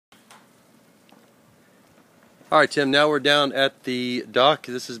Alright, Tim, now we're down at the dock.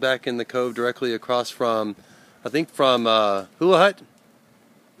 This is back in the cove directly across from, I think from Hula Hut?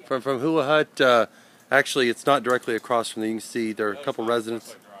 From Hula Hut. Actually, it's not directly across from there. You can see there are a couple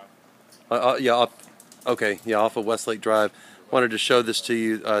residents. Yeah, off of Westlake Drive. Wanted to show this to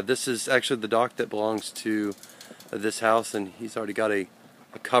you. This is actually the dock that belongs to this house, and he's already got a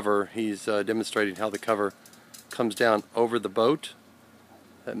cover. He's demonstrating how the cover comes down over the boat.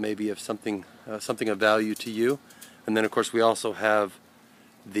 That may be of something of value to you. And then of course we also have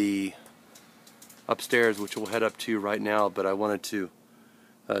the upstairs, which we'll head up to right now, but I wanted to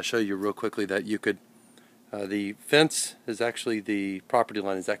show you real quickly that you could the fence is actually the property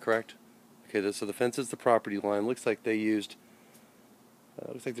line. Is that correct? Okay, so the fence is the property line. Looks like they used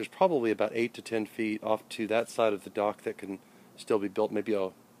looks like there's probably about 8 to 10 feet off to that side of the dock that can still be built, maybe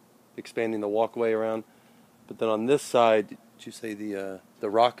expanding the walkway around. But then on this side, did you say the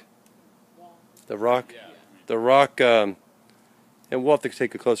rock? The rock? Yeah. The rock, and we'll have to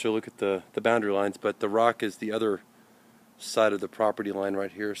take a closer look at the boundary lines, but the rock is the other side of the property line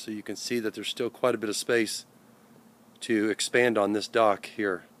right here, so you can see that there's still quite a bit of space to expand on this dock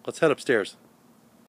here. Let's head upstairs.